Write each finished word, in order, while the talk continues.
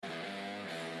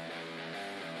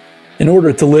In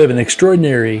order to live an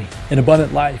extraordinary and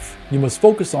abundant life, you must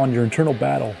focus on your internal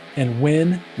battle and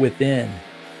win within.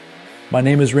 My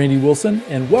name is Randy Wilson,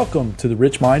 and welcome to the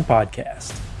Rich Mind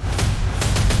Podcast.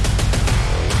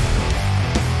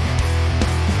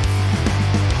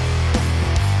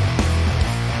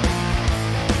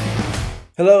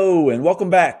 Hello, and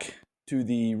welcome back to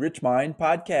the Rich Mind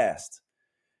Podcast.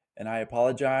 And I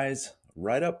apologize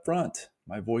right up front.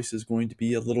 My voice is going to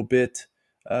be a little bit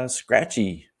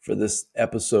scratchy for this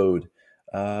episode.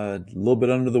 A little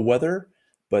bit under the weather,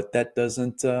 but that's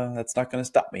not going to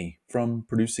stop me from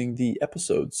producing the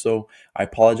episode. So I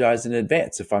apologize in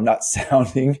advance if I'm not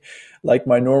sounding like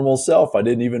my normal self. I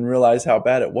didn't even realize how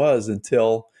bad it was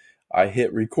until I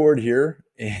hit record here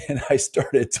and I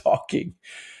started talking.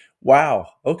 Wow.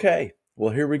 Okay.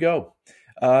 Well, here we go.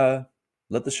 Let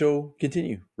the show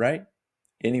continue, right?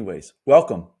 Anyways,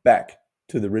 welcome back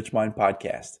to the Rich Mind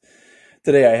Podcast.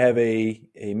 Today I have a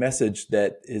message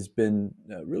that has been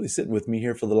really sitting with me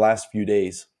here for the last few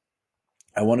days.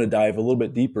 I want to dive a little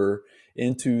bit deeper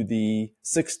into the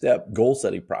 6-step goal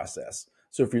setting process.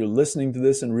 So if you're listening to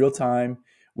this in real time,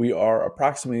 we are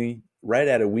approximately right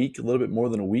at a week, a little bit more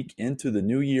than a week into the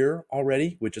new year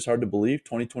already, which is hard to believe.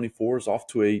 2024 is off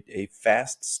to a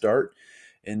fast start.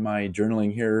 In my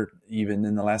journaling here, even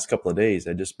in the last couple of days,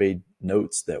 I just made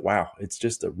notes that, wow, it's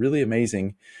just a really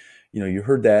amazing. You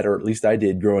heard that, or at least I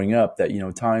did growing up, that,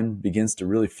 time begins to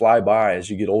really fly by as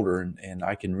you get older. And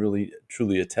I can really,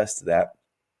 truly attest to that.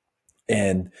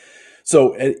 And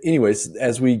so anyways,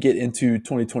 as we get into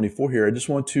 2024 here, I just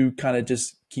want to kind of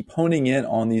just keep honing in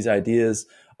on these ideas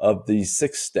of these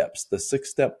 6 steps, the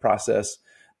 6-step process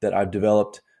that I've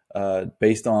developed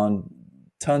based on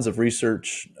tons of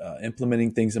research,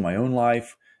 implementing things in my own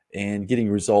life and getting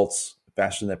results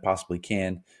faster than I possibly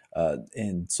can.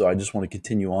 And so I just want to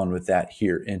continue on with that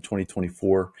here in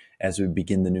 2024 as we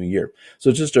begin the new year.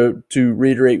 So just to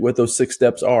reiterate what those 6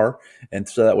 steps are, and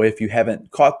so that way if you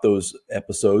haven't caught those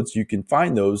episodes, you can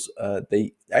find those.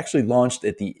 They actually launched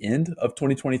at the end of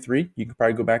 2023. You can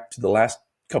probably go back to the last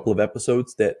couple of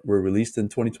episodes that were released in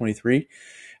 2023.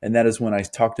 And that is when I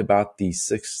talked about the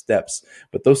 6 steps.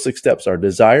 But those 6 steps are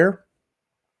desire.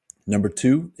 Number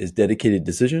 2 is dedicated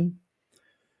decision.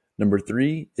 Number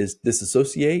 3 is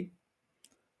disassociate.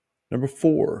 Number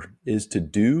 4 is to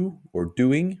do or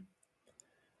doing.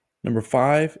 Number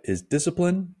 5 is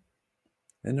discipline.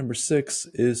 And number 6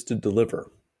 is to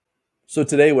deliver. So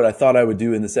today what I thought I would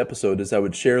do in this episode is I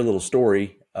would share a little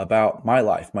story about my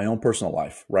life, my own personal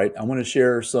life, right? I want to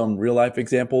share some real life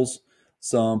examples,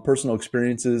 some personal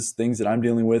experiences, things that I'm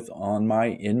dealing with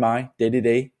in my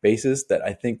day-to-day basis that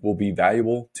I think will be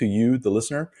valuable to you, the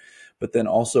listener, but then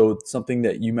also something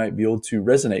that you might be able to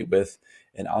resonate with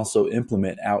and also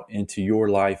implement out into your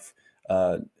life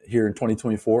here in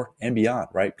 2024 and beyond,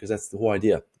 right? Because that's the whole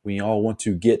idea. We all want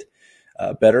to get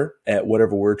better at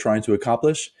whatever we're trying to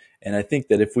accomplish. And I think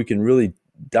that if we can really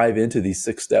dive into these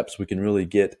 6 steps, we can really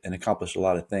get and accomplish a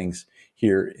lot of things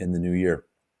here in the new year.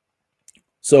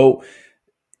 So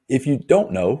if you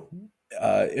don't know,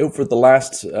 for the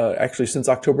last, actually since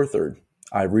October 3rd,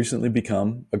 I've recently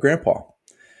become a grandpa.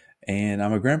 And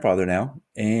I'm a grandfather now,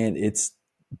 and it's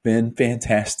been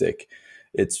fantastic.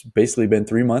 It's basically been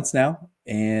 3 months now,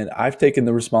 and I've taken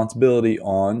the responsibility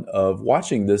on of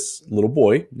watching this little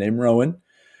boy named Rowan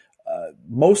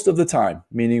most of the time,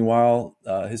 meaning while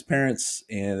his parents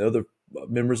and other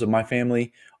members of my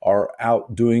family are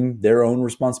out doing their own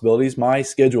responsibilities, my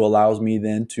schedule allows me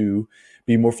then to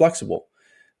be more flexible,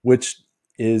 which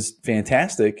is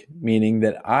fantastic, meaning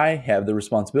that I have the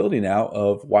responsibility now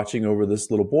of watching over this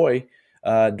little boy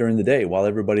during the day while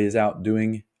everybody is out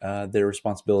doing their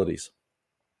responsibilities.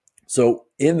 So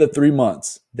in the 3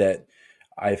 months that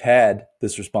I've had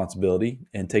this responsibility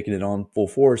and taken it on full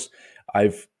force,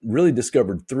 I've really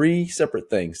discovered 3 separate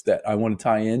things that I want to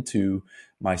tie into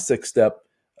my 6-step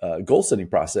goal setting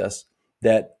process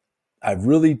that I've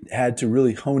really had to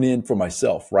really hone in for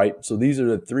myself, right? So these are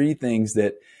the 3 things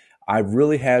that I've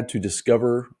really had to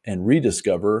discover and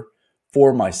rediscover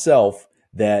for myself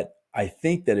that I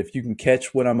think that if you can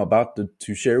catch what I'm about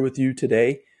to share with you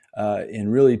today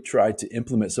and really try to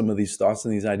implement some of these thoughts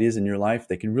and these ideas in your life,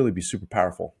 they can really be super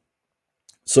powerful.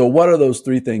 So what are those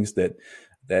 3 things that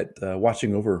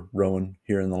watching over Rowan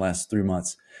here in the last 3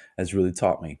 months has really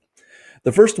taught me?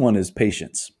 The first one is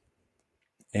patience.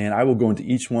 And I will go into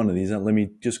each one of these. And let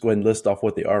me just go ahead and list off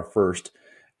what they are first.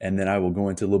 And then I will go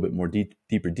into a little bit more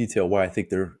deeper detail why I think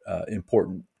they're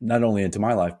important, not only into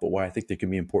my life, but why I think they can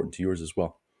be important to yours as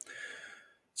well.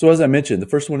 So as I mentioned, the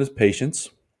first one is patience.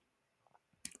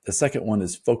 The second one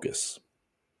is focus.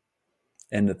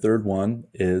 And the third one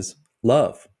is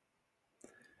love.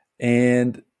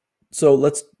 And so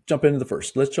let's jump into the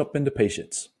first. Let's jump into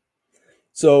patience.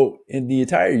 So in the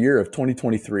entire year of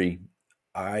 2023,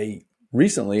 I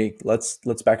recently, let's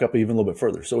back up even a little bit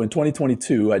further. So in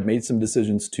 2022, I'd made some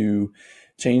decisions to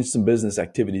change some business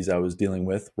activities I was dealing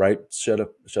with, right? Shut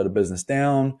a business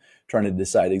down, trying to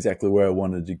decide exactly where I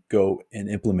wanted to go and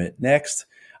implement next.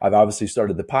 I've obviously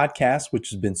started the podcast, which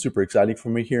has been super exciting for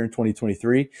me here in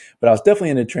 2023, but I was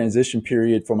definitely in a transition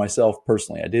period for myself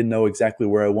personally. I didn't know exactly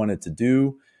where I wanted to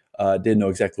do, didn't know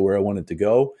exactly where I wanted to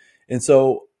go. And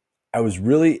so I was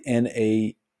really in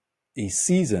a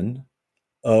season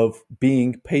of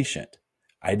being patient.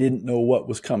 I didn't know what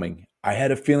was coming. I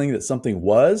had a feeling that something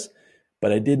was,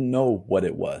 but I didn't know what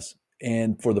it was.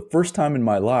 And for the first time in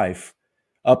my life,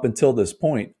 up until this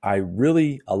point, I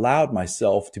really allowed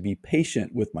myself to be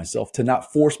patient with myself, to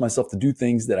not force myself to do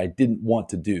things that I didn't want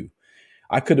to do.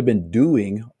 I could have been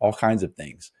doing all kinds of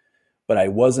things, but I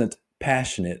wasn't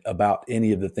passionate about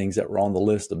any of the things that were on the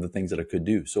list of the things that I could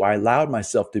do. So I allowed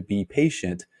myself to be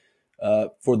patient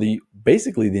for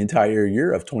basically the entire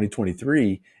year of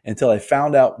 2023 until I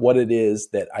found out what it is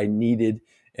that I needed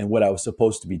and what I was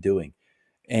supposed to be doing.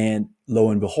 And lo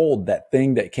and behold, that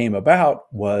thing that came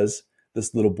about was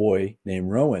this little boy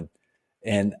named Rowan.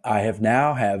 And I have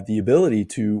the ability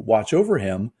to watch over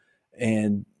him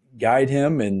and guide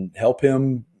him and help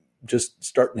him just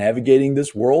start navigating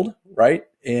this world, right?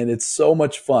 And it's so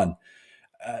much fun.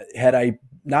 Had I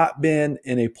not been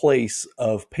in a place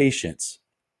of patience,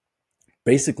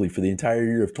 basically for the entire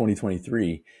year of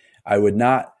 2023, I would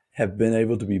not have been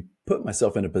able to put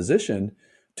myself in a position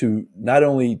to not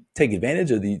only take advantage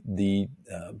of the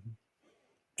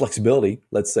flexibility,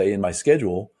 let's say, in my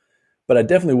schedule, but I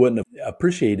definitely wouldn't have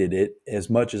appreciated it as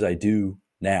much as I do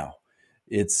now.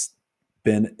 It's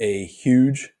been a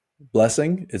huge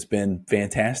blessing. It's been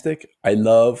fantastic. I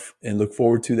love and look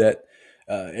forward to that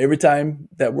every time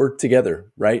that we're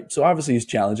together, right? So obviously he's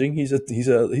challenging. He's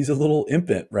a little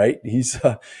infant, right? He's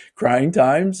crying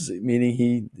times,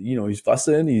 meaning he's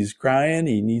fussing, he's crying,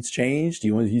 he needs changed,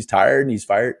 he's tired, and he's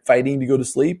fighting to go to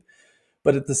sleep.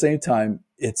 But at the same time,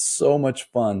 it's so much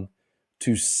fun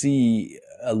to see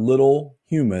a little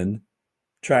human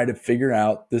try to figure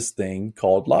out this thing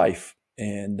called life.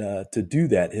 And to do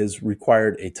that has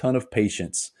required a ton of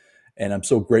patience. And I'm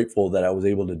so grateful that I was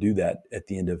able to do that at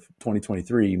the end of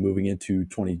 2023, moving into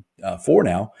 24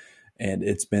 now. And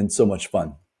it's been so much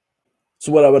fun.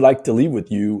 So, what I would like to leave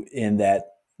with you in that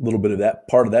little bit of that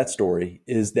part of that story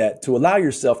is that to allow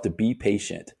yourself to be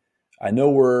patient. I know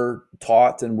we're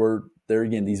taught and we're there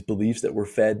again, these beliefs that we're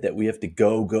fed that we have to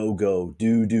go, go, go,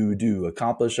 do,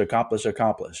 accomplish, accomplish,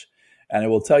 accomplish. And I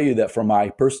will tell you that from my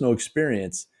personal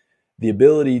experience, the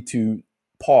ability to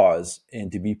pause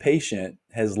and to be patient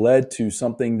has led to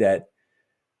something that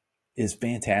is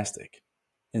fantastic.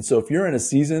 And so if you're in a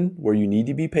season where you need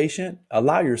to be patient,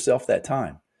 allow yourself that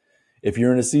time. If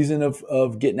you're in a season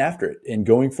of getting after it and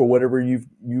going for whatever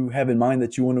you have in mind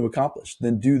that you want to accomplish,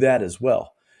 then do that as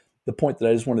well. The point that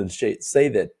I just wanted to say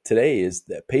that today is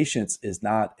that patience is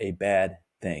not a bad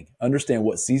thing. Understand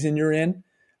what season you're in,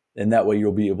 and that way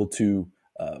you'll be able to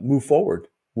move forward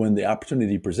when the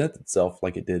opportunity presents itself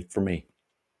like it did for me.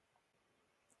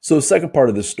 So the second part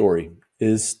of this story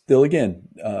is still, again,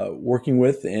 working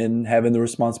with and having the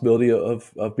responsibility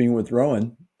of being with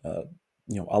Rowan,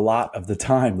 a lot of the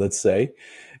time, let's say.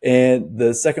 And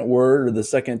the second word or the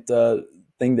second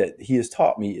thing that he has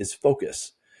taught me is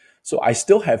focus. So I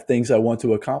still have things I want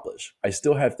to accomplish. I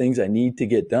still have things I need to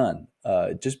get done.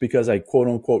 Just because I quote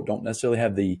unquote don't necessarily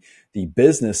have the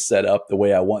business set up the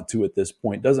way I want to at this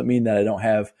point doesn't mean that I don't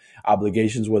have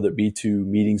obligations, whether it be to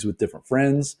meetings with different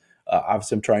friends.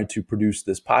 Obviously, I'm trying to produce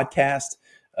this podcast,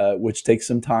 which takes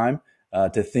some time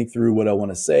to think through what I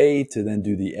want to say, to then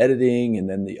do the editing and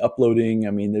then the uploading.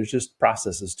 I mean, there's just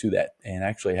processes to that. And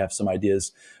actually, I have some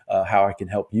ideas how I can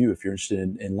help you if you're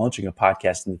interested in launching a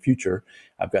podcast in the future.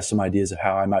 I've got some ideas of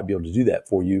how I might be able to do that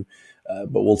for you,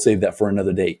 but we'll save that for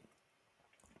another date.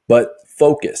 But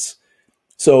focus.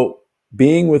 So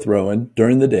being with Rowan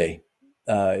during the day,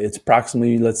 it's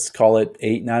approximately, let's call it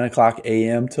 8, 9 o'clock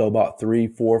a.m. till about 3,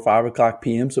 4, 5 o'clock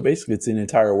p.m. So basically it's an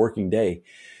entire working day.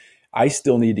 I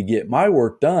still need to get my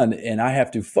work done, and I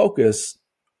have to focus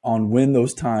on when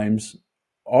those times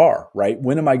are, right?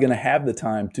 When am I going to have the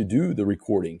time to do the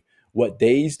recording? What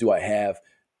days do I have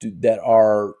that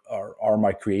are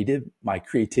my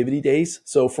creativity days?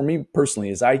 So for me personally,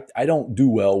 is I don't do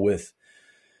well with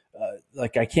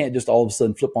like I can't just all of a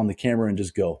sudden flip on the camera and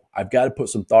just go. I've got to put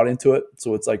some thought into it.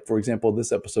 So it's like, for example,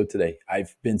 this episode today,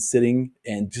 I've been sitting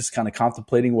and just kind of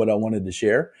contemplating what I wanted to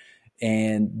share.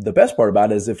 And the best part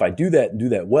about it is if I do that and do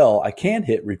that well, I can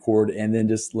hit record and then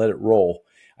just let it roll.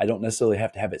 I don't necessarily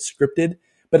have to have it scripted,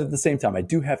 but at the same time, I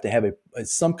do have to have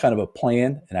some kind of a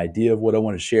plan, an idea of what I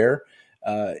want to share.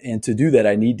 And to do that,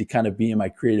 I need to kind of be in my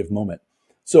creative moment.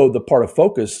 So the part of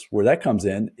focus where that comes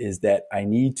in is that I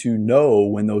need to know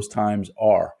when those times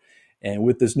are. And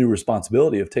with this new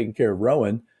responsibility of taking care of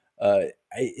Rowan,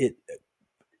 it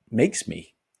makes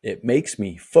me it makes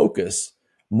me focus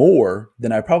more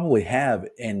than I probably have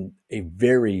in a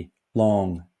very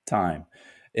long time.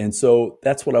 And so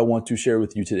that's what I want to share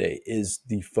with you today is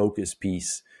the focus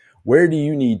piece. Where do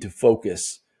you need to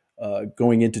focus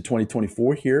going into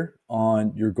 2024 here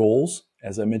on your goals?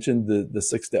 As I mentioned, the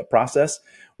 6-step process.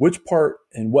 Which part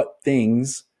and what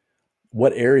things,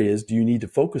 what areas do you need to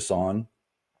focus on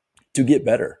to get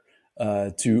better,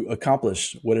 to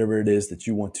accomplish whatever it is that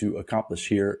you want to accomplish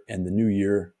here in the new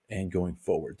year and going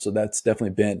forward. So that's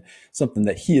definitely been something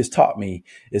that he has taught me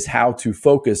is how to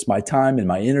focus my time and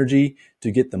my energy to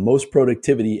get the most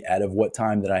productivity out of what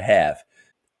time that I have.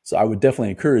 So I would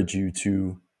definitely encourage you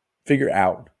to figure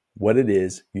out what it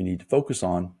is you need to focus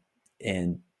on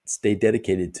and stay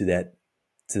dedicated to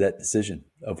that decision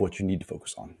of what you need to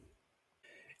focus on.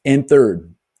 And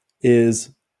third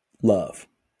is love.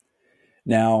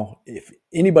 Now, if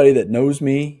anybody that knows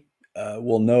me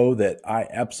will know that I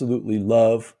absolutely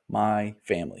love my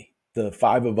family, the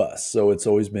 5 of us. So it's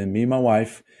always been me, my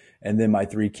wife, and then my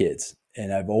 3 kids.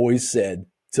 And I've always said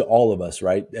to all of us,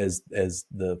 right, as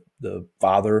the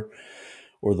father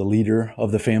or the leader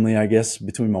of the family, I guess,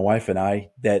 between my wife and I,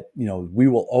 that we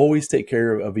will always take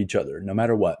care of each other, no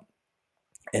matter what.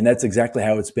 And that's exactly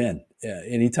how it's been.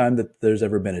 Anytime that there's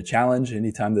ever been a challenge,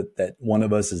 anytime that one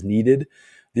of us is needed,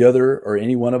 the other or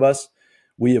any one of us,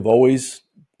 we have always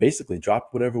basically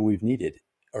dropped whatever we've needed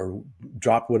or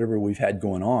dropped whatever we've had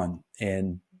going on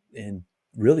and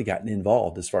really gotten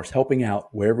involved as far as helping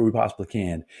out wherever we possibly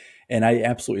can. And I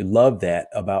absolutely love that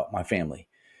about my family.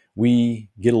 We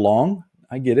get along.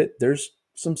 I get it. There's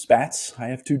some spats. I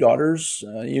have 2 daughters.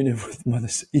 Even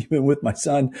with my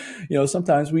son,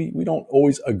 sometimes we don't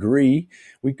always agree.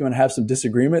 We can have some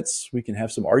disagreements. We can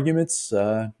have some arguments.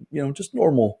 Just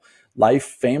normal life,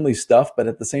 family stuff. But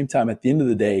at the same time, at the end of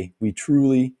the day, we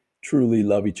truly, truly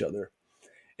love each other.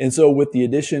 And so, with the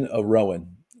addition of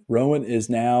Rowan is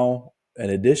now an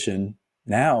addition.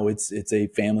 Now it's a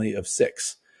family of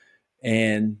 6.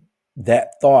 And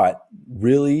that thought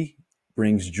really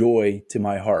brings joy to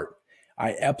my heart.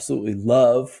 I absolutely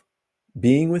love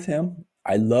being with him.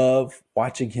 I love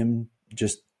watching him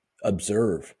just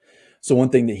observe. So one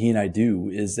thing that he and I do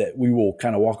is that we will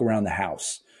kind of walk around the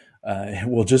house.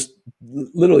 And we'll just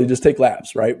literally just take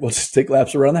laps, right? We'll just take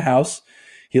laps around the house.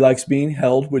 He likes being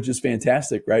held, which is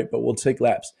fantastic, right? But we'll take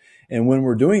laps. And when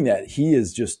we're doing that, he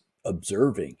is just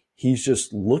observing. He's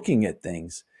just looking at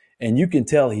things. And you can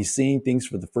tell he's seeing things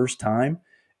for the first time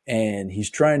and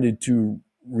he's trying to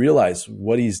realize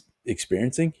what he's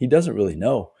experiencing. He doesn't really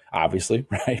know, obviously,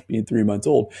 right? Being 3 months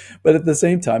old. But at the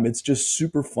same time, it's just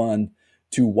super fun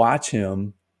to watch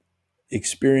him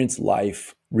experience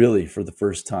life really for the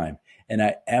first time. And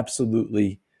I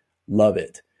absolutely love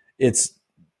it. It's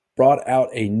brought out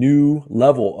a new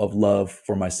level of love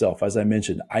for myself. As I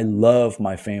mentioned, I love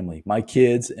my family. My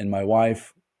kids and my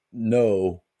wife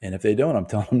know, and if they don't, I'm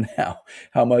telling them now,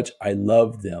 how much I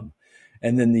love them.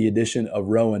 And then the addition of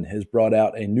Rowan has brought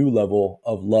out a new level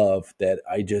of love that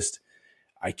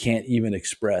I can't even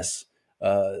express.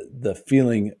 The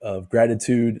feeling of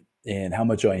gratitude and how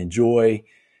much I enjoy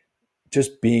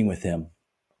just being with him.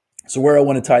 So where I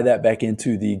want to tie that back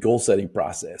into the goal setting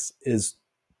process is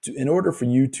in order for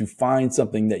you to find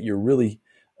something that you're really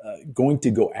going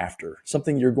to go after,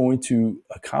 something you're going to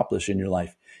accomplish in your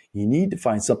life, you need to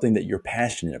find something that you're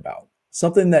passionate about,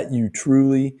 something that you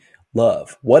truly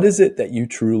love. What is it that you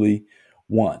truly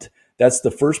want? That's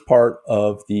the first part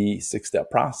of the 6-step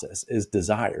process is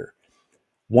desire.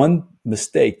 One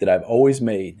mistake that I've always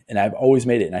made, and I've always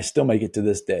made it, and I still make it to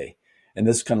this day, and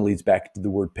this kind of leads back to the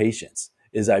word patience,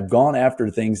 is I've gone after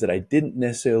things that I didn't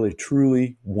necessarily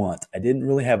truly want. I didn't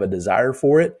really have a desire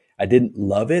for it. I didn't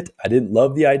love it. I didn't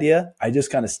love the idea. I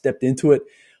just kind of stepped into it,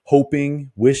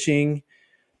 hoping, wishing,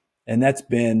 and that's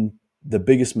been the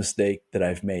biggest mistake that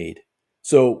I've made.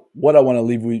 So what I want to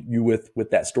leave you with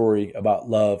that story about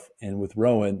love and with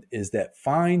Rowan is that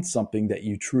find something that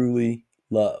you truly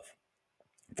love.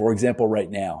 For example,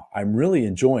 right now, I'm really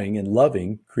enjoying and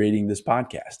loving creating this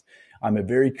podcast. I'm a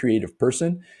very creative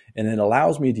person, and it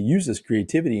allows me to use this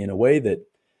creativity in a way that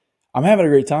I'm having a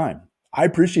great time. I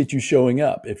appreciate you showing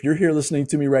up. If you're here listening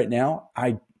to me right now,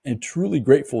 I am truly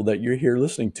grateful that you're here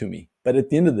listening to me. But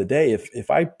at the end of the day, if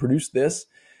I produce this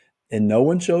and no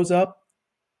one shows up,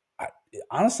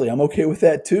 honestly, I'm okay with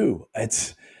that too.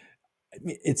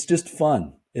 It's just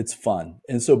fun. It's fun.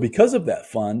 And so because of that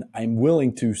fun, I'm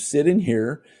willing to sit in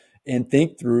here and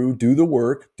think through, do the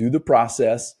work, do the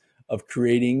process of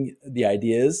creating the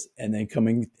ideas and then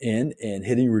coming in and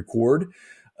hitting record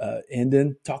and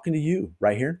then talking to you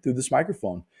right here through this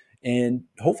microphone and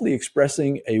hopefully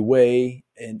expressing a way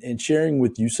and sharing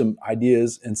with you some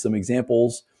ideas and some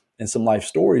examples and some life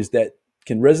stories that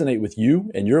can resonate with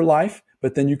you and your life,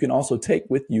 but then you can also take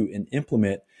with you and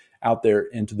implement out there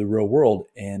into the real world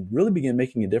and really begin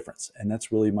making a difference. And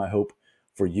that's really my hope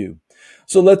for you.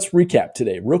 So let's recap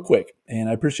today real quick. And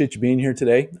I appreciate you being here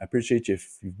today. I appreciate you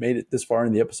if you've made it this far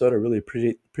in the episode. I really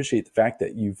appreciate the fact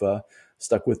that you've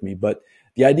stuck with me. But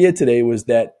the idea today was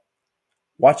that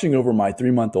watching over my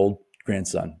 3-month-old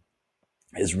grandson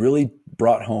has really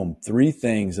brought home 3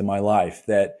 things in my life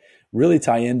that really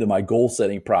tie into my goal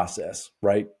setting process,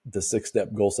 right? The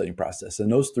 6-step goal setting process.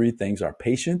 And those 3 things are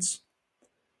patience,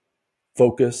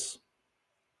 focus,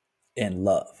 and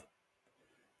love.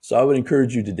 So I would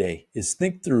encourage you today is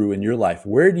think through in your life,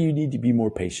 where do you need to be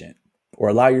more patient or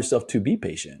allow yourself to be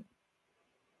patient?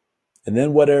 And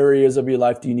then what areas of your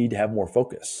life do you need to have more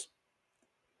focus?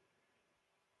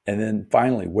 And then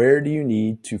finally, where do you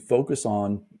need to focus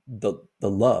on the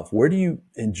love? Where do you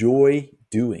enjoy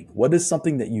doing? What is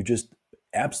something that you just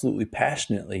absolutely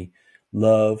passionately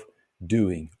love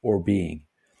doing or being?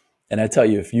 And I tell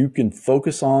you, if you can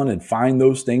focus on and find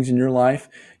those things in your life,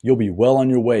 you'll be well on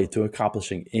your way to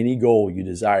accomplishing any goal you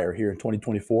desire here in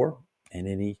 2024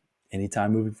 and any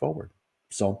time moving forward.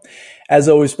 So as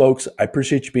always, folks, I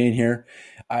appreciate you being here.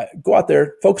 Go out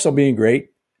there, focus on being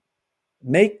great.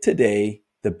 Make today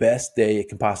the best day it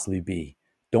can possibly be.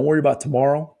 Don't worry about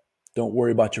tomorrow. Don't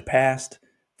worry about your past.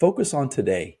 Focus on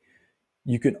today.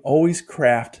 You can always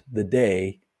craft the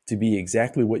day to be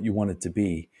exactly what you want it to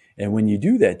be. And when you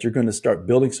do that, you're going to start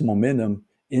building some momentum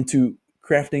into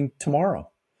crafting tomorrow,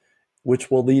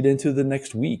 which will lead into the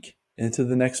next week, into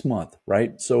the next month,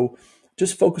 right? So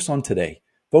just focus on today.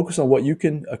 Focus on what you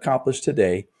can accomplish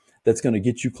today that's going to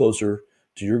get you closer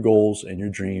to your goals and your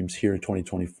dreams here in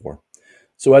 2024.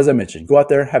 So as I mentioned, go out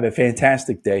there, have a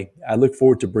fantastic day. I look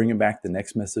forward to bringing back the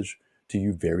next message to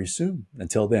you very soon.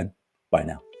 Until then, bye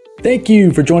now. Thank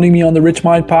you for joining me on the Rich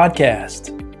Mind Podcast.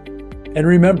 And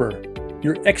remember,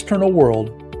 your external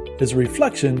world is a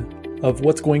reflection of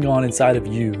what's going on inside of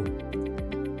you.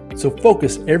 So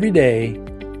focus every day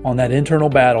on that internal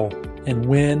battle and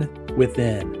win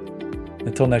within.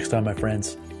 Until next time, my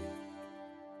friends.